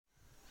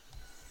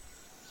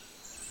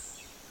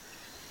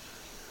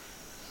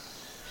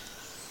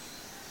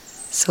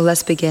So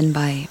let's begin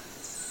by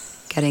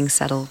getting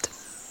settled.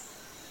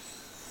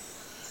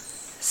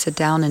 Sit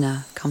down in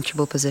a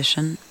comfortable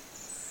position.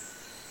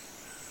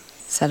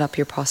 Set up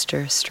your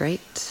posture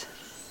straight.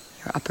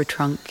 Your upper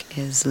trunk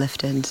is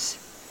lifted.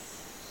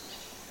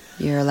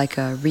 You're like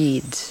a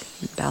reed,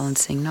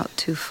 balancing not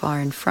too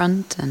far in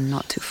front and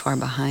not too far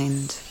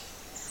behind.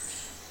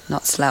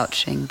 Not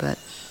slouching, but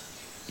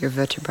your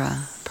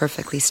vertebra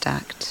perfectly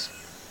stacked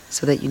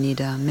so that you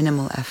need a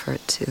minimal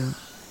effort to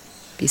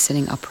be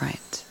sitting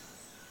upright.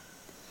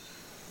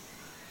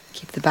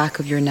 Keep the back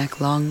of your neck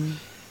long,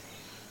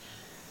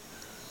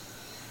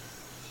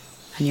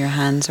 and your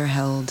hands are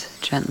held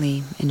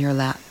gently in your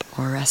lap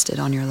or rested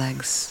on your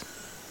legs.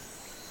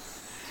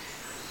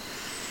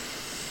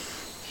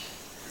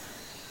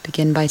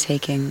 Begin by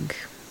taking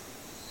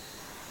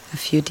a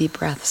few deep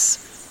breaths,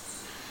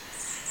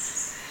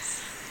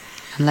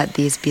 and let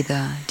these be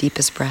the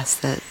deepest breaths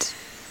that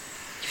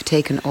you've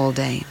taken all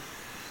day.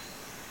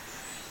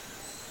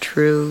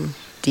 True,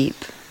 deep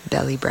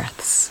belly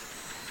breaths.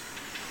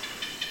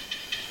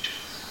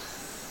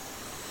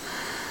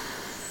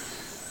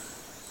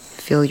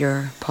 Feel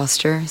your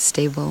posture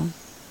stable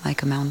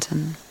like a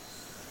mountain.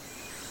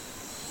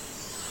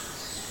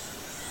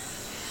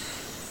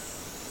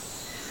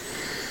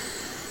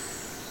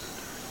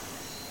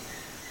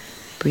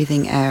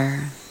 Breathing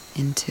air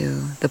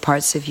into the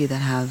parts of you that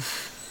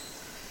have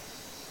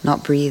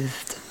not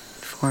breathed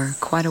for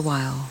quite a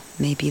while.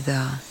 Maybe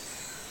the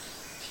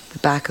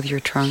back of your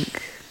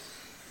trunk,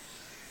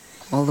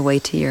 all the way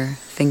to your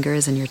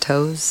fingers and your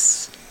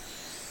toes.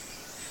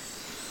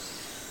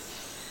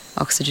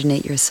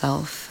 Oxygenate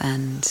yourself,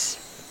 and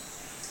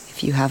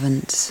if you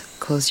haven't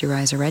closed your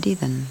eyes already,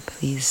 then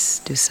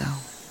please do so.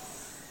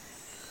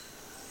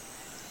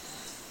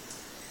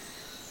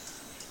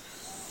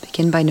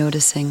 Begin by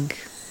noticing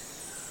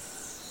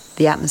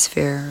the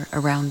atmosphere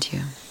around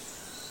you,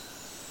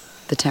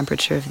 the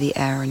temperature of the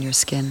air on your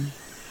skin,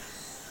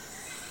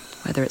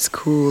 whether it's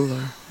cool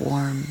or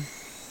warm.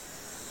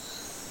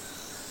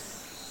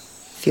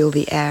 Feel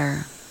the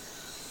air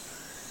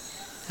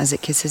as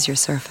it kisses your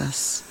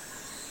surface,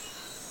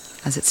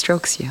 as it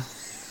strokes you.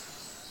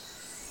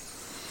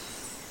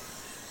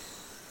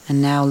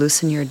 And now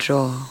loosen your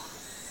jaw.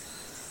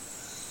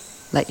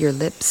 Let your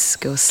lips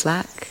go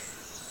slack.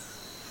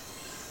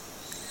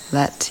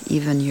 Let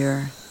even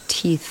your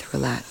teeth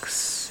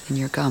relax in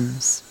your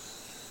gums.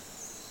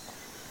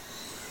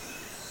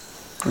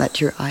 Let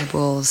your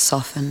eyeballs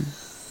soften.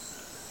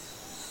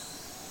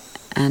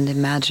 And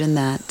imagine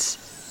that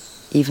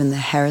even the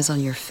hairs on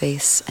your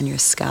face and your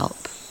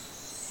scalp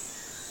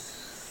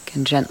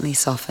can gently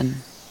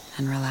soften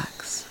and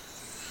relax.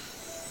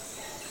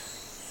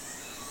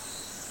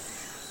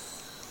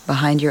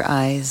 Behind your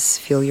eyes,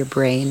 feel your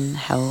brain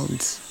held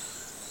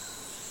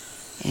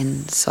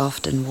in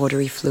soft and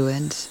watery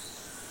fluid,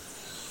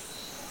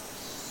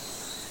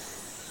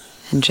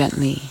 and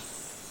gently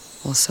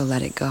also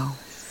let it go.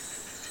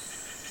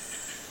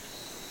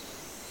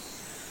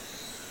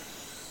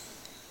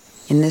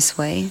 In this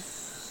way,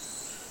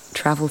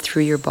 travel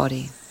through your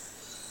body.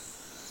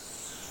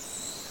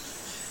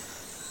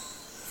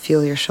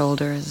 Feel your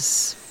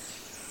shoulders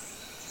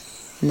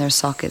in their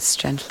sockets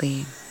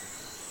gently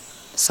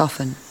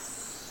soften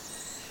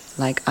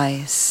like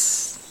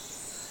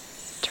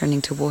ice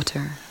turning to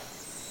water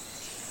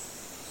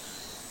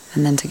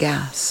and then to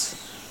gas.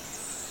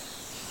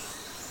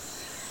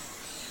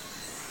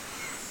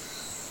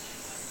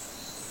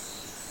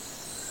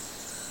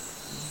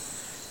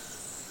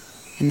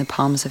 In the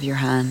palms of your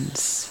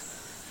hands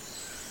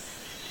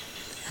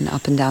and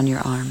up and down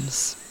your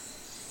arms.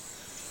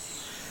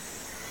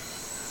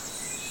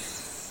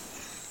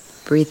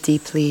 Breathe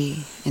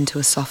deeply into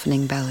a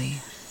softening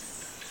belly.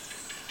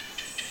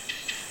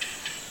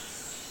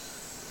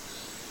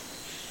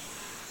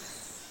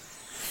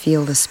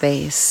 Feel the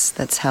space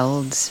that's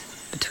held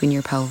between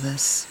your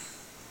pelvis.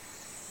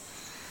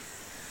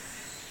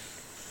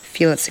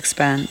 Feel its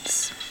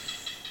expanse.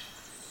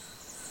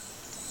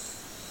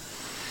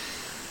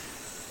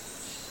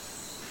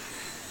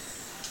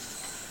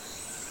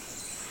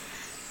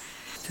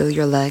 Feel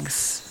your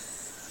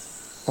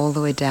legs all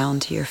the way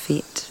down to your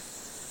feet.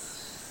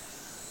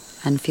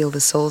 And feel the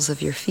soles of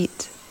your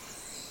feet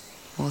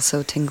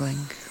also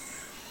tingling.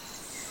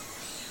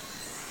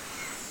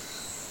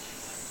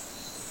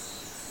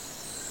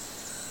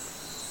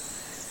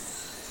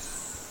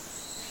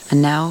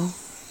 And now,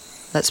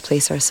 let's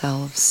place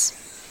ourselves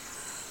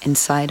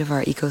inside of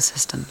our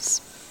ecosystems.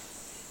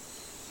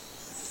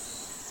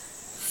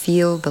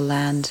 Feel the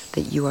land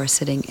that you are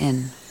sitting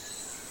in.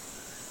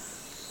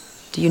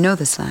 Do you know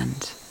this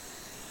land?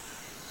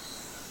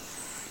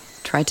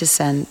 Try to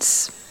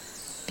sense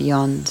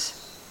beyond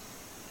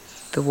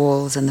the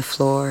walls and the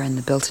floor and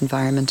the built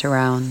environment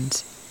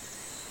around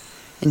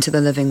into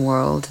the living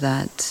world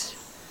that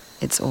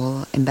it's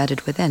all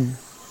embedded within.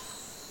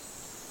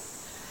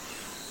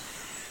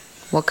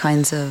 What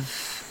kinds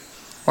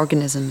of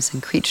organisms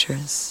and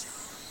creatures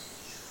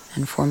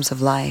and forms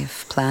of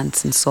life,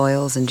 plants and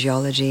soils and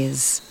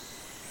geologies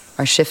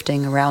are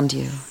shifting around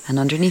you and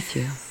underneath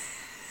you?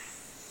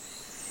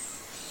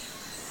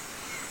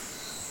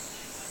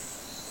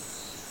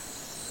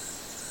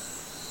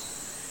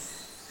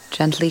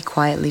 Gently,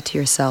 quietly to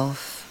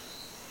yourself,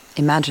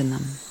 imagine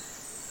them.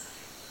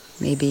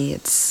 Maybe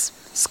it's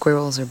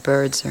squirrels or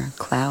birds or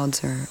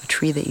clouds or a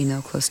tree that you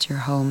know close to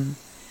your home.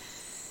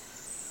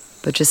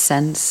 But just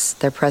sense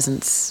their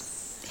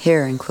presence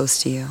here and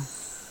close to you.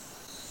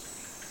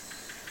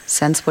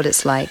 Sense what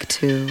it's like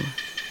to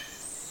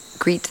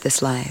greet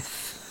this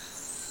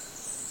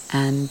life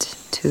and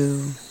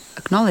to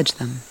acknowledge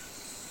them.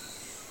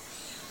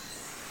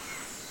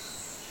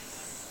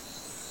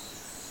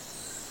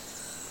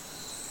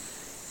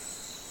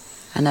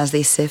 And as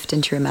they sift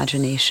into your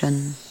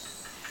imagination,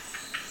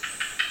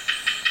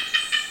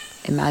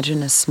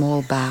 imagine a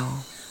small bow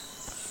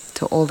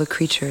to all the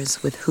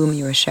creatures with whom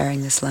you are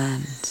sharing this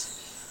land.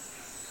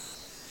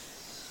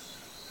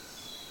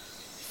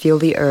 Feel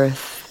the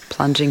earth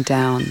plunging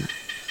down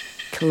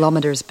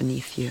kilometers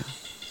beneath you,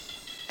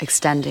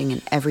 extending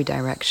in every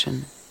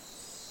direction.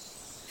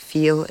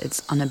 Feel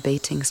its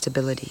unabating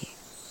stability.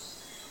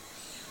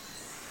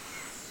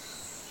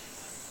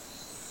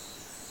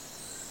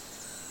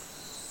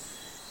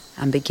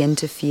 And begin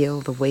to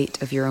feel the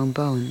weight of your own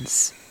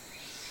bones,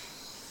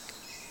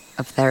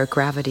 of their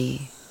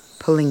gravity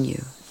pulling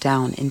you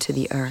down into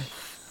the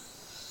earth.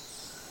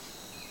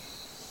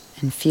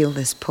 And feel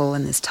this pull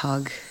and this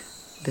tug,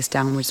 this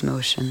downwards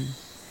motion,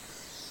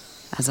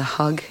 as a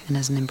hug and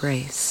as an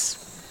embrace,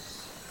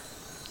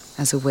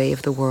 as a way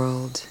of the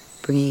world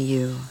bringing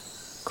you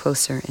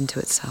closer into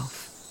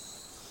itself.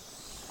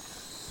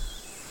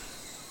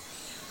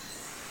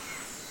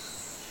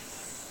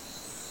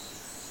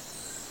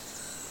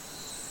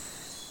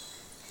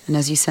 And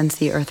as you sense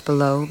the earth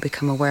below,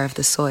 become aware of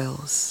the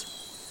soils,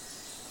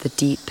 the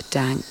deep,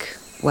 dank,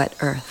 wet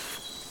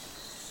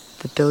earth,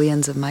 the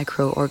billions of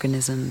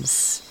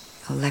microorganisms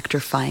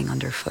electrifying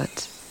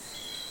underfoot.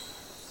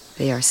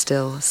 They are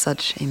still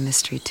such a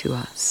mystery to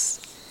us.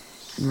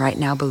 And right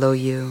now below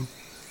you,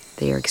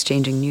 they are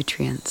exchanging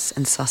nutrients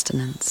and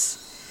sustenance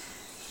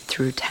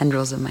through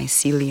tendrils of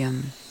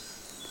mycelium,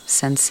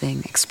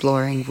 sensing,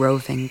 exploring,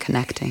 roving,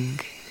 connecting,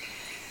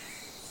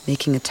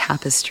 making a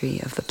tapestry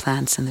of the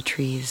plants and the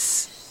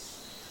trees,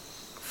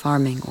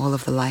 farming all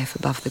of the life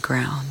above the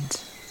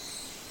ground.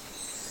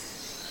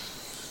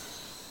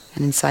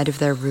 And inside of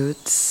their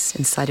roots,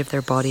 inside of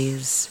their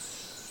bodies,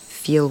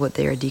 feel what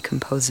they are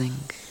decomposing.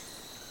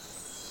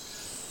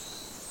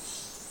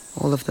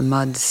 All of the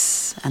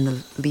muds and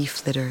the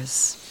leaf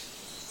litters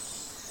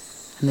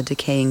and the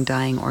decaying,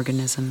 dying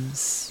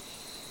organisms.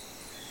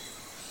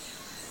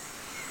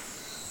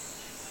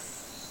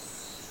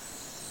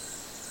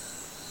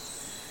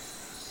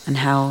 And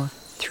how,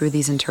 through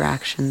these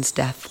interactions,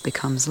 death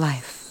becomes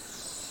life.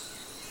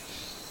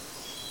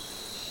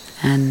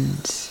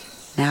 And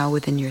now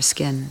within your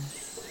skin,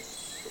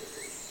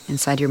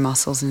 inside your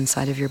muscles and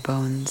inside of your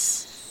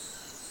bones,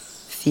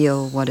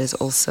 feel what is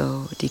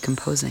also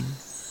decomposing.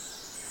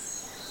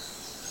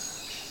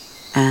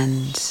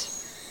 And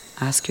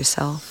ask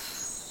yourself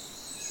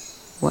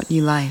what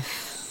new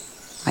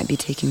life might be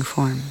taking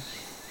form.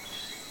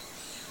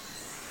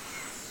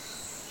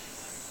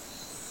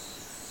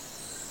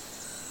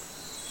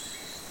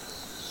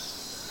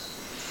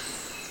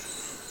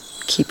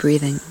 Keep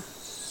breathing.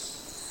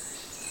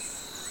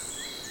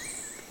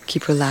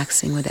 Keep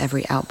relaxing with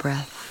every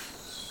out-breath.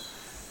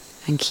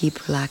 And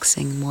keep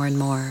relaxing more and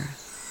more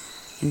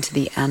into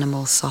the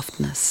animal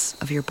softness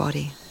of your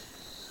body.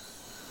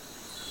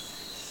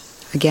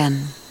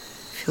 Again,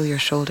 feel your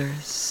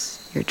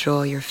shoulders, your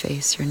jaw, your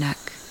face, your neck.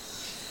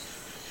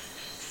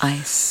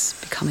 Ice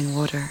becoming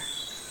water,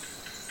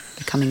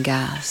 becoming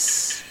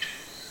gas,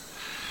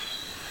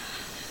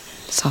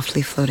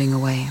 softly floating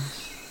away.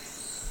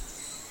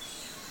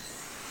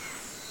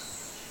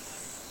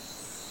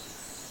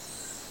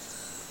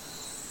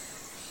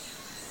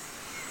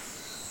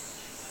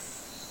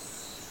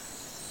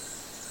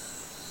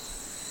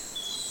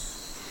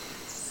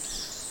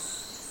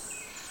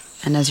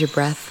 And as your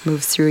breath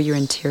moves through your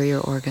interior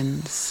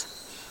organs,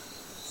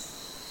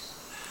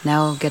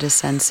 now get a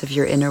sense of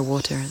your inner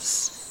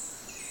waters,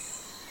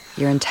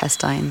 your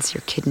intestines,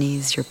 your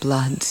kidneys, your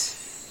blood.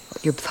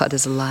 Your blood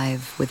is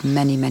alive with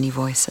many, many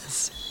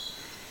voices.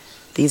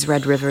 These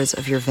red rivers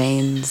of your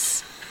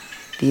veins,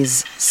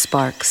 these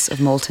sparks of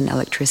molten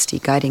electricity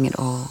guiding it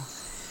all,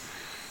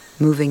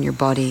 moving your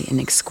body in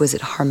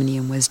exquisite harmony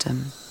and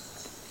wisdom,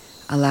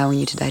 allowing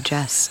you to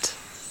digest,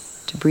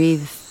 to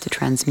breathe, to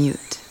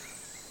transmute.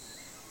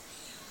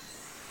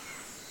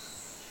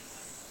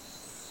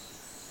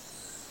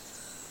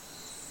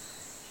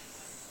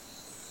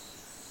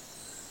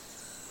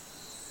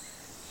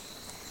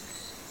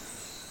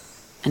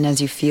 And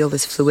as you feel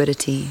this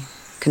fluidity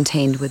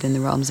contained within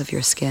the realms of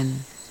your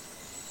skin,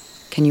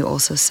 can you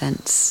also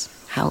sense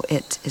how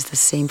it is the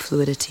same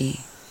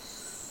fluidity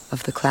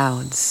of the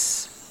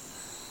clouds,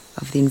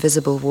 of the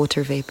invisible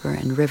water vapor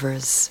and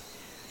rivers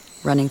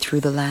running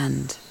through the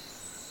land,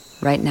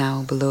 right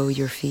now below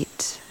your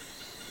feet,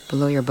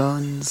 below your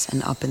bones,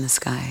 and up in the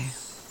sky?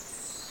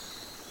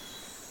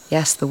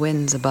 Yes, the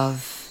winds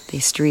above, they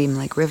stream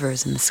like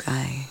rivers in the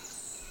sky.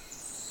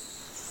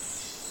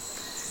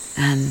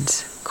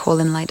 And call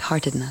in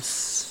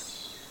lightheartedness.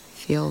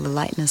 Feel the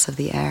lightness of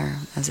the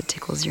air as it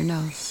tickles your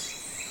nose.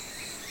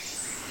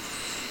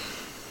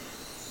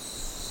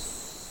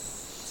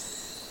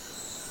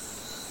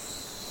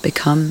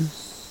 Become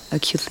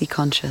acutely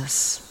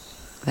conscious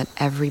that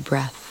every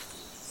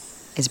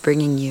breath is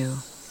bringing you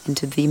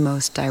into the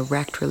most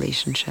direct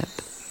relationship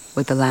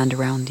with the land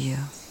around you.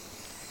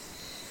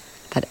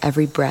 That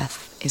every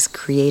breath is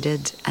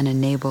created and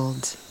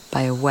enabled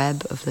by a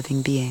web of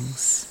living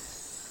beings.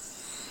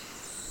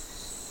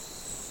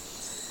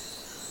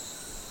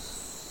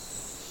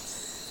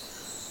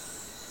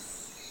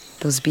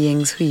 Those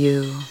beings who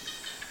you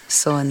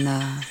saw in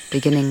the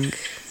beginning,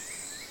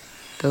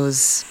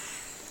 those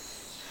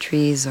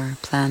trees or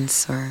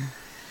plants or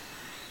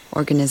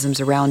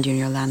organisms around you in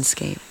your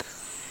landscape,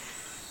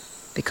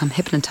 become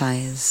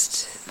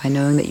hypnotized by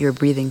knowing that you're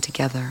breathing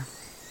together,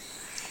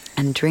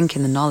 and drink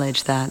in the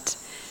knowledge that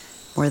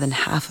more than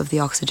half of the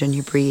oxygen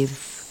you breathe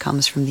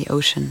comes from the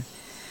ocean,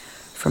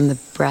 from the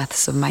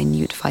breaths of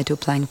minute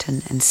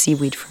phytoplankton and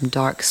seaweed from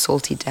dark,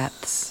 salty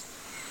depths.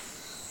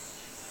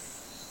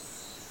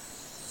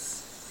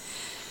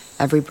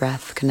 Every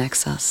breath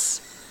connects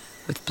us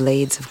with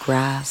blades of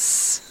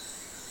grass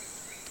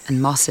and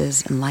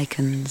mosses and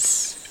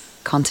lichens,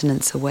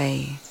 continents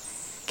away,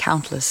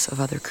 countless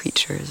of other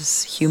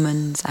creatures,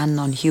 humans and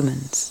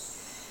non-humans,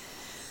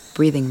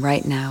 breathing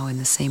right now in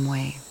the same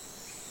way,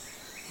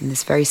 in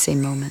this very same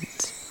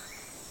moment,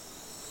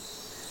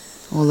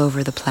 all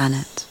over the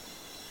planet.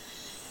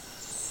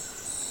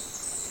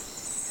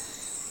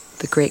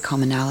 The great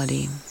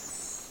commonality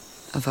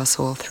of us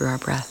all through our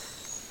breath.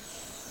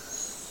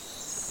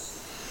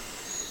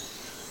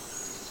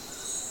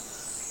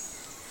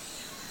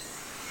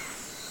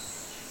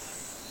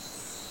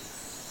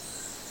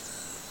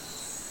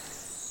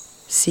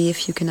 See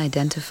if you can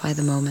identify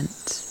the moment,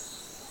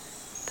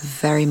 the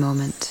very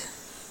moment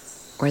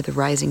where the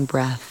rising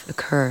breath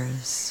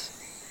occurs.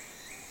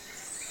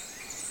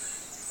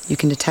 You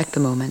can detect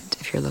the moment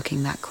if you're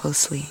looking that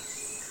closely,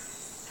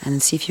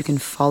 and see if you can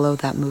follow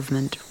that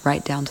movement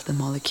right down to the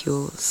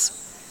molecules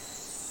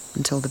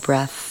until the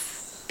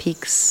breath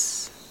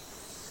peaks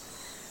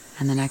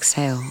and then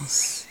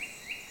exhales.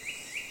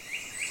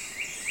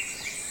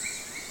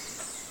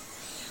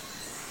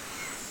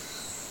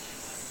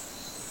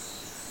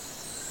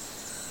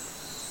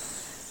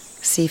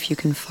 See if you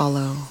can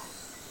follow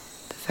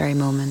the very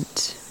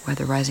moment where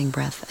the rising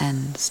breath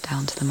ends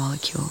down to the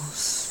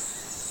molecules.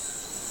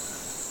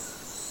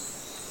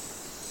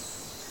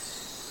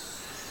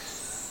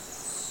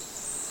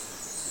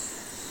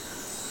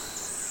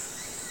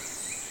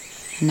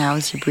 And now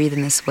as you breathe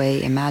in this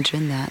way,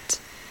 imagine that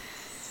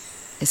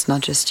it's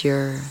not just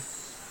your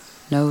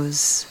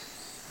nose,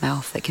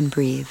 mouth that can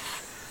breathe,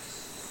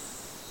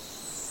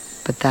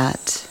 but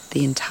that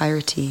the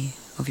entirety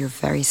of your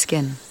very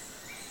skin,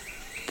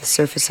 the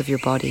surface of your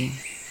body,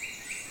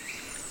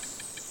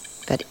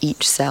 that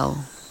each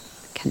cell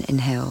can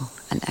inhale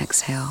and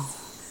exhale.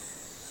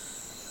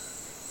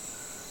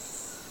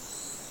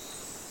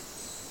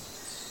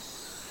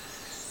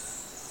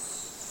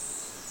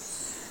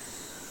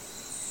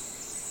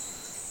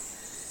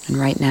 And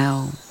right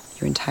now,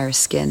 your entire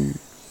skin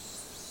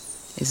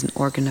is an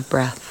organ of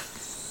breath.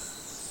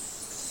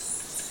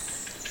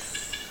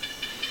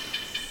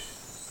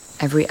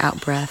 Every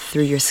out-breath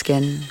through your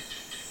skin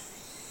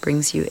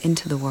brings you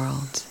into the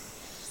world,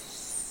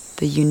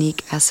 the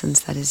unique essence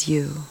that is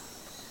you,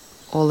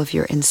 all of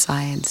your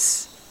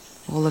insides,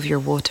 all of your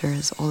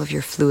waters, all of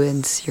your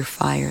fluids, your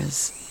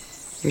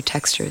fires, your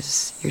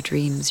textures, your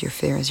dreams, your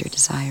fears, your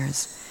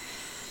desires,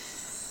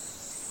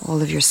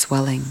 all of your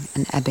swelling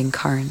and ebbing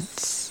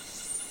currents.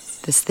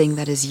 This thing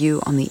that is you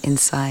on the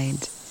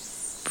inside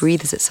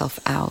breathes itself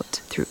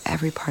out through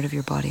every part of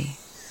your body.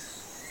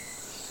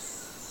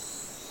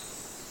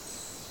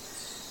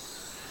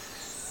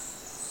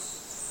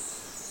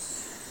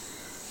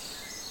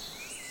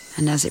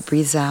 And as it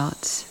breathes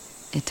out,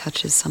 it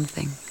touches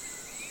something.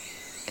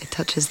 It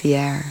touches the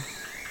air,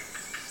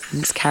 and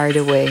it's carried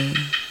away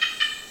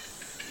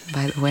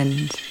by the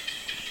wind.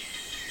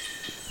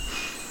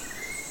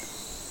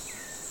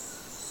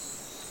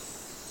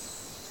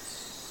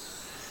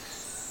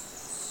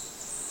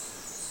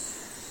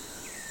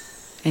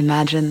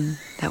 Imagine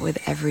that with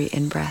every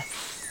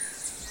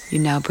in-breath, you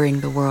now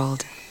bring the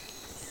world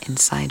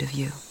inside of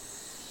you.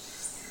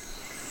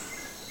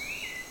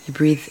 You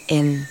breathe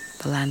in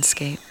the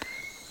landscape,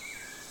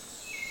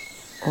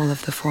 all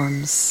of the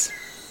forms,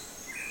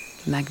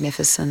 the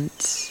magnificent,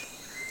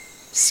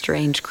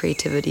 strange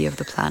creativity of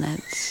the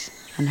planet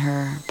and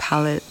her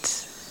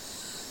palette.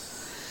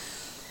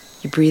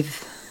 You breathe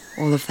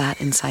all of that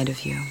inside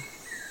of you.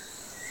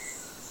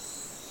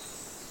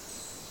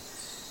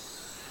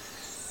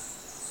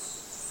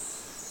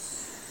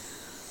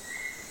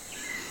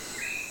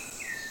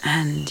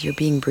 And you're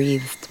being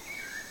breathed.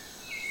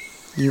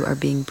 You are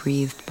being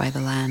breathed by the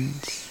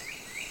land.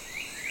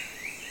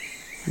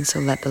 And so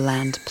let the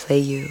land play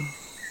you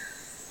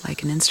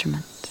like an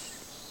instrument,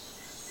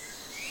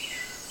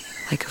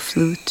 like a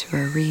flute or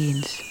a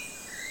reed.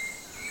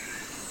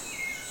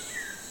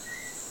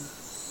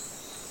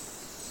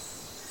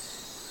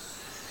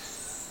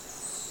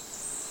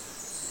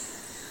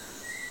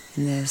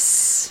 In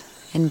this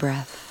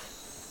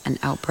in-breath and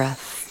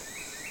out-breath,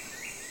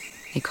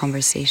 a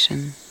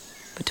conversation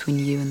between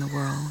you and the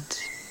world,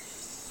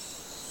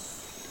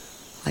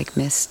 like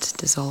mist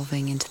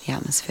dissolving into the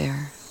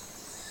atmosphere,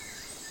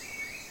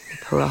 the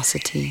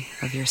porosity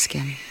of your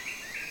skin.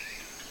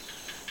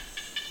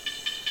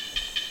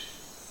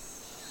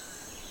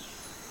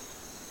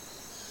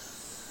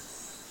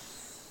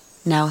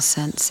 Now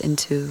sense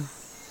into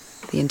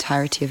the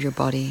entirety of your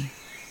body,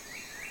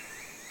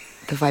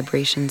 the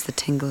vibrations, the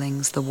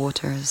tinglings, the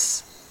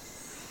waters,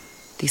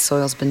 the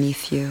soils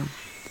beneath you,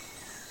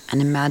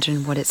 and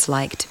imagine what it's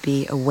like to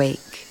be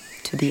awake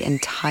to the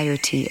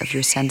entirety of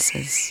your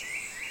senses.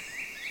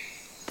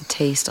 The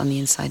taste on the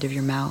inside of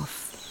your mouth,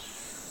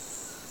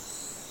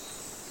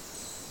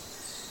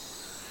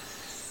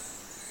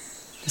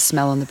 the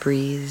smell on the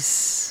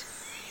breeze,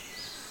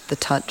 the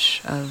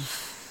touch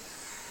of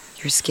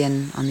your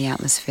skin on the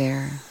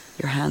atmosphere,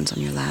 your hands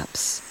on your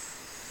laps.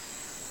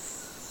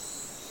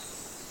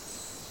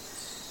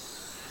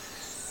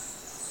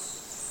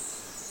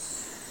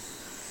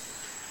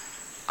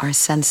 Our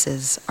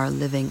senses are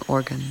living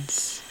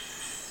organs,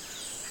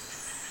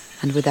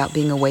 and without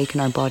being awake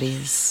in our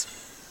bodies,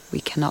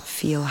 we cannot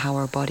feel how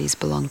our bodies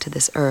belong to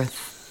this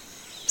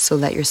earth. So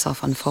let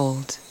yourself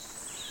unfold.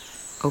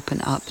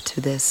 Open up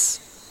to this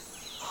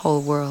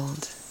whole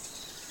world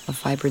of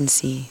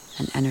vibrancy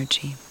and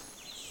energy.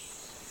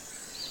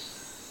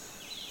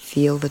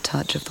 Feel the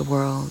touch of the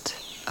world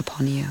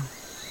upon you.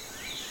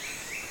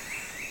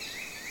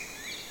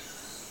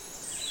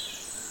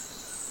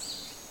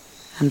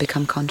 And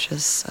become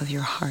conscious of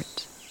your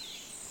heart.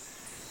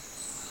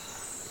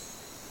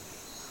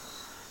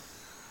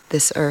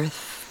 This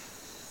earth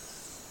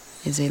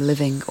is a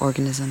living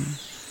organism.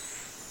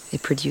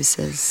 It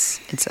produces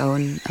its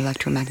own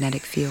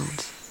electromagnetic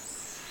field.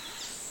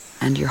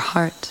 And your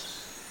heart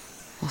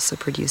also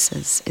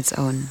produces its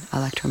own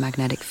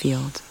electromagnetic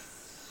field.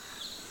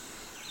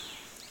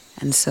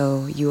 And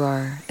so you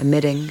are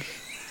emitting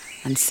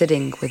and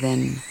sitting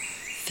within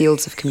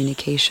fields of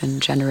communication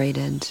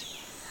generated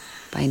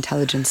by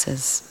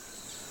intelligences.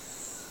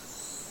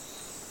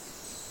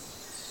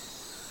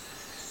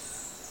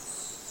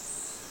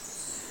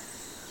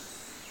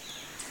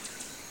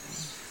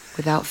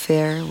 Without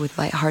fear, with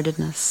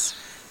lightheartedness,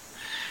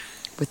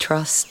 with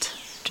trust,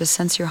 just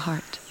sense your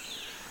heart.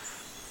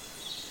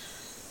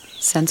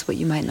 Sense what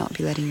you might not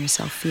be letting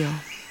yourself feel.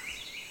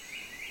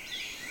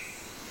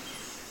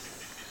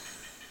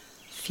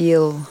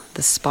 Feel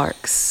the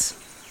sparks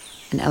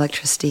and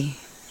electricity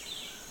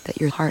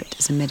that your heart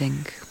is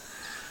emitting.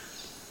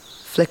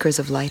 Flickers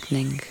of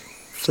lightning,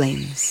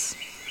 flames,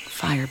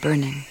 fire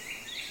burning.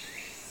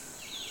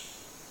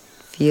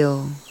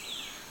 Feel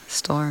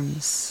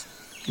storms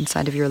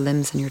inside of your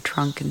limbs and your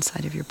trunk,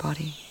 inside of your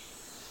body.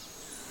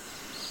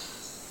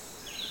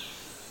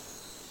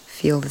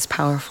 Feel this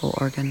powerful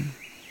organ.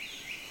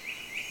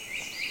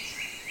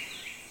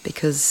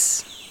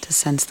 Because to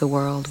sense the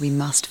world, we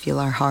must feel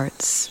our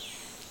hearts.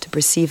 To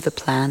perceive the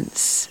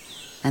plants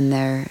and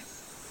their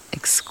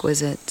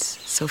exquisite,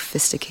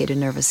 sophisticated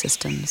nervous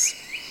systems,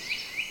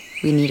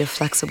 we need a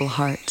flexible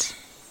heart.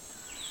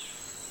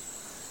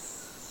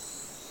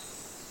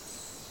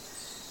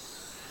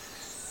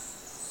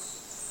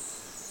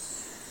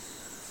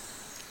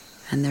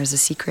 And there's a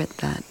secret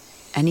that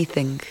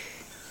anything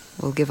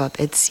will give up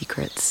its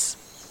secrets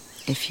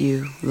if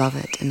you love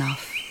it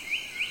enough.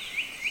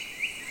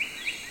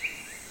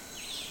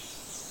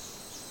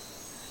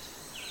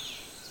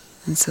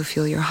 And so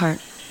feel your heart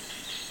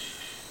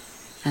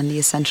and the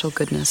essential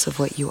goodness of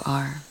what you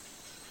are.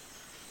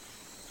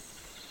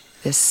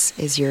 This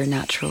is your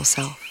natural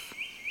self.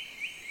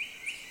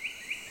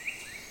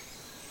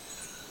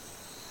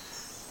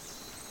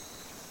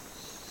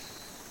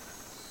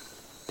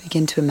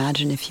 Begin to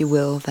imagine, if you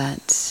will,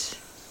 that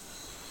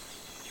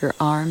your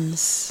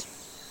arms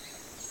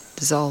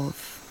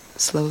dissolve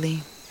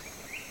slowly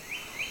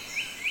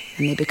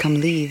and they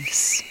become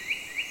leaves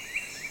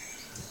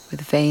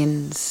with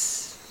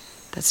veins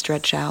that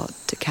stretch out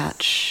to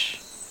catch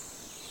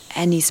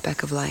any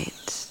speck of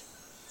light.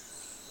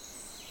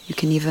 You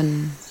can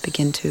even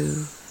begin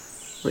to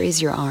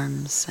raise your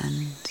arms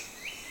and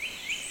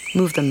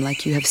move them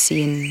like you have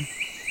seen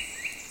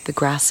the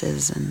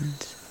grasses and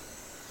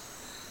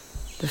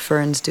the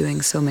ferns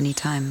doing so many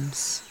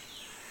times.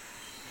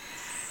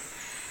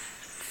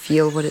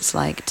 Feel what it's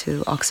like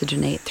to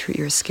oxygenate through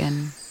your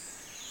skin.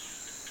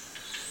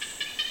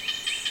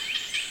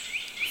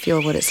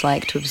 Feel what it's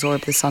like to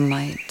absorb the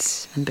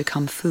sunlight and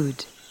become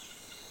food.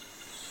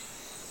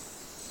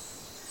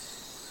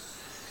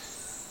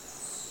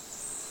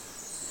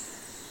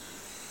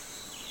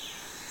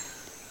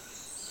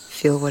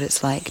 Feel what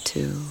it's like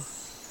to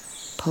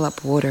pull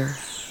up water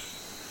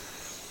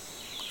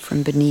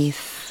from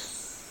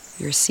beneath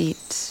your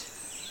seat,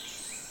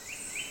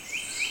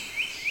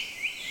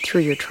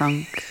 through your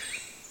trunk,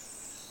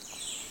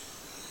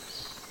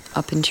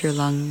 up into your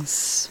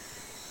lungs,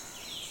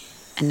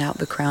 and out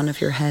the crown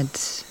of your head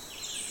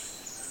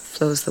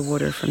flows the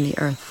water from the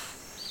earth.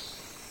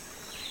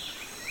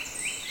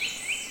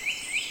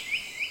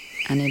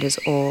 and it is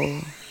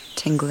all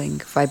tingling,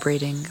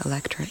 vibrating,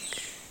 electric.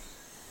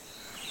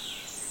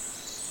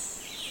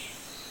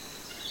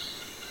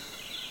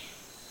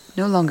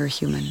 No longer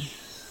human.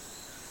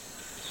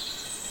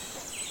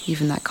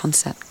 Even that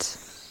concept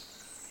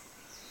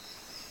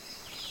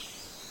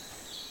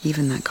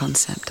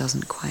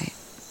doesn't quite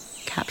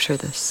capture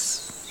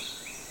this.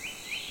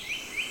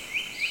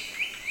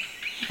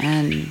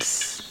 And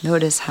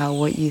notice how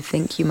what you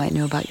think you might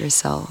know about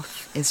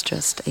yourself is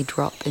just a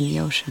drop in the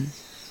ocean.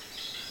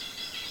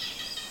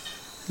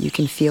 You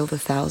can feel the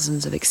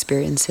thousands of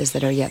experiences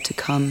that are yet to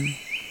come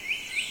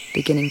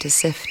beginning to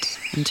sift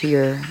into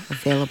your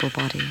available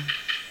body.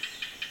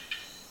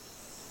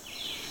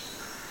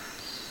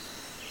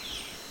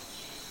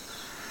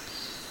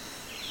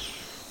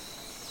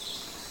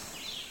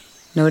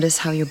 Notice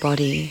how your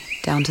body,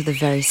 down to the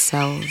very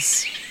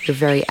cells, your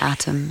very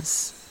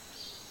atoms,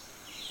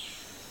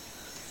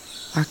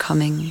 are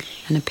coming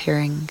and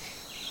appearing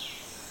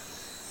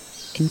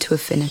into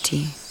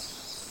affinity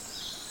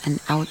and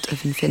out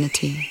of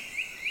infinity,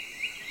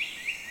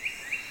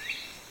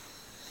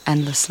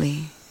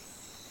 endlessly,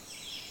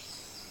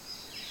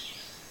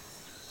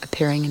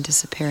 appearing and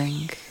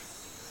disappearing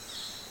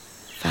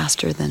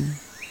faster than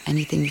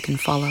anything you can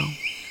follow.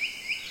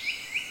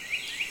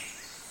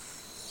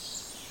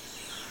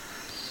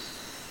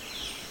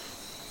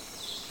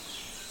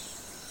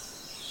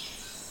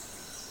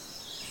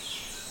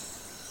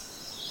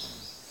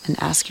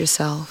 And ask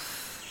yourself,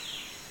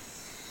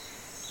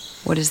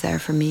 what is there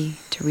for me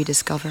to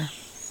rediscover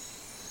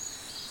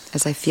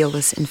as I feel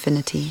this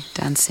infinity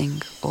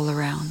dancing all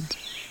around?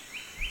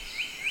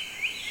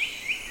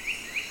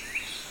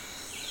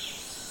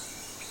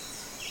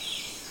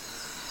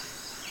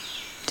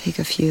 Take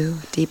a few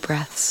deep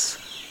breaths.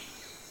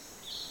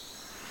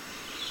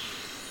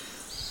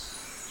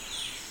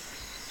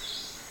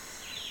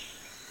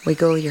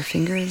 Wiggle your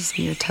fingers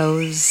and your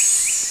toes,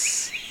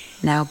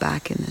 now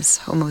back in this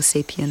Homo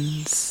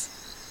sapiens,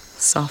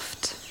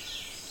 soft,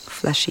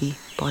 fleshy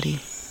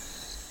body.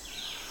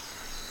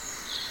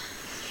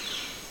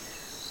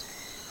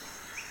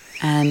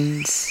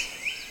 And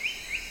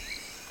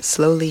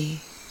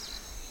slowly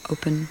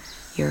open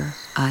your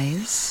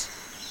eyes,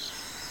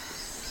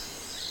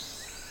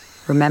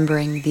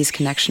 remembering these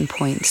connection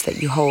points that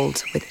you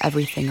hold with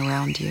everything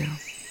around you.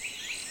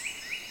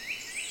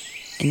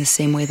 In the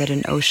same way that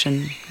an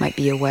ocean might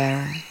be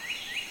aware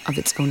of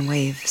its own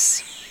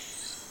waves,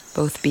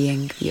 both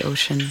being the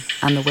ocean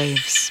and the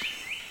waves.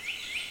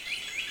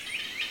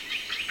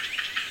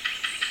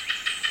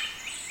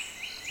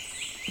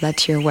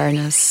 Let your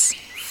awareness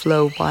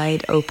flow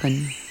wide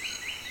open,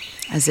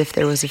 as if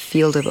there was a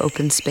field of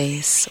open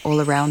space all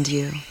around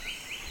you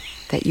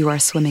that you are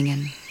swimming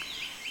in.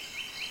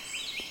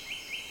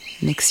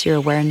 Mix your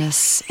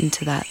awareness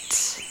into that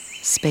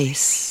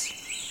space,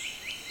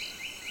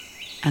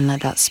 and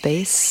let that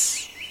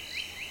space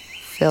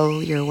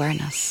fill your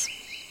awareness.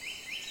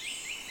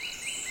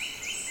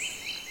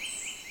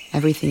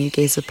 Everything you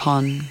gaze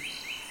upon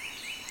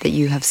that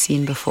you have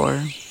seen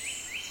before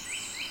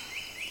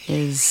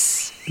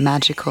is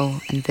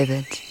magical and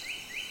vivid,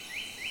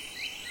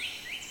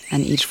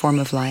 and each form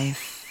of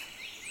life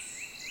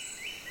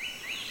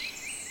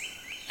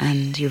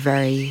and your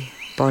very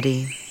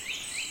body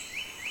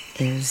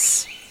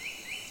is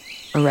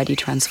already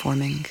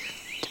transforming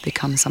to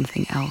become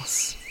something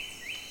else.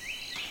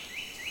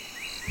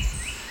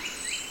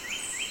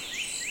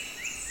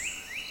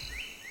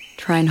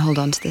 Try and hold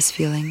on to this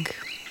feeling.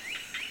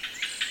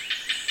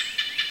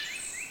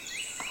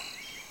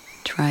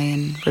 Try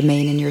and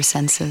remain in your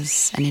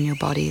senses and in your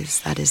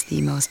bodies. That is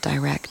the most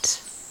direct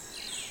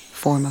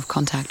form of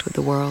contact with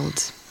the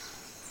world.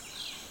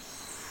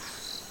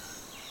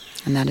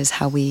 And that is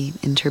how we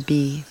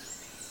interbe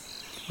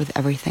with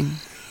everything.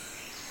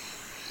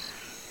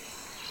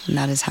 And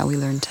that is how we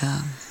learn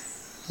to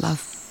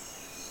love.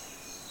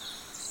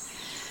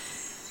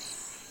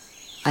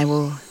 I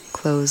will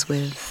close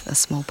with a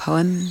small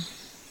poem.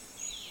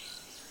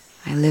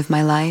 I live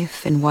my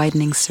life in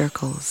widening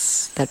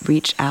circles that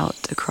reach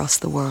out across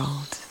the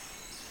world.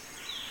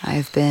 I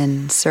have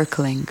been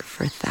circling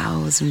for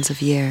thousands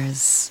of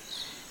years,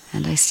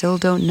 and I still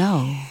don't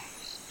know.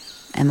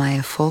 Am I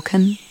a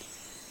falcon,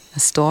 a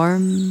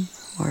storm,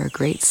 or a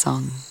great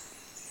song?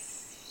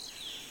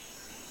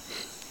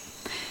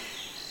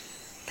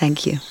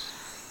 Thank you,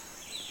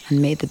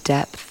 and may the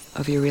depth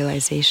of your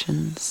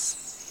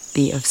realizations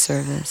be of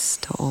service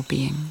to all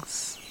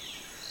beings.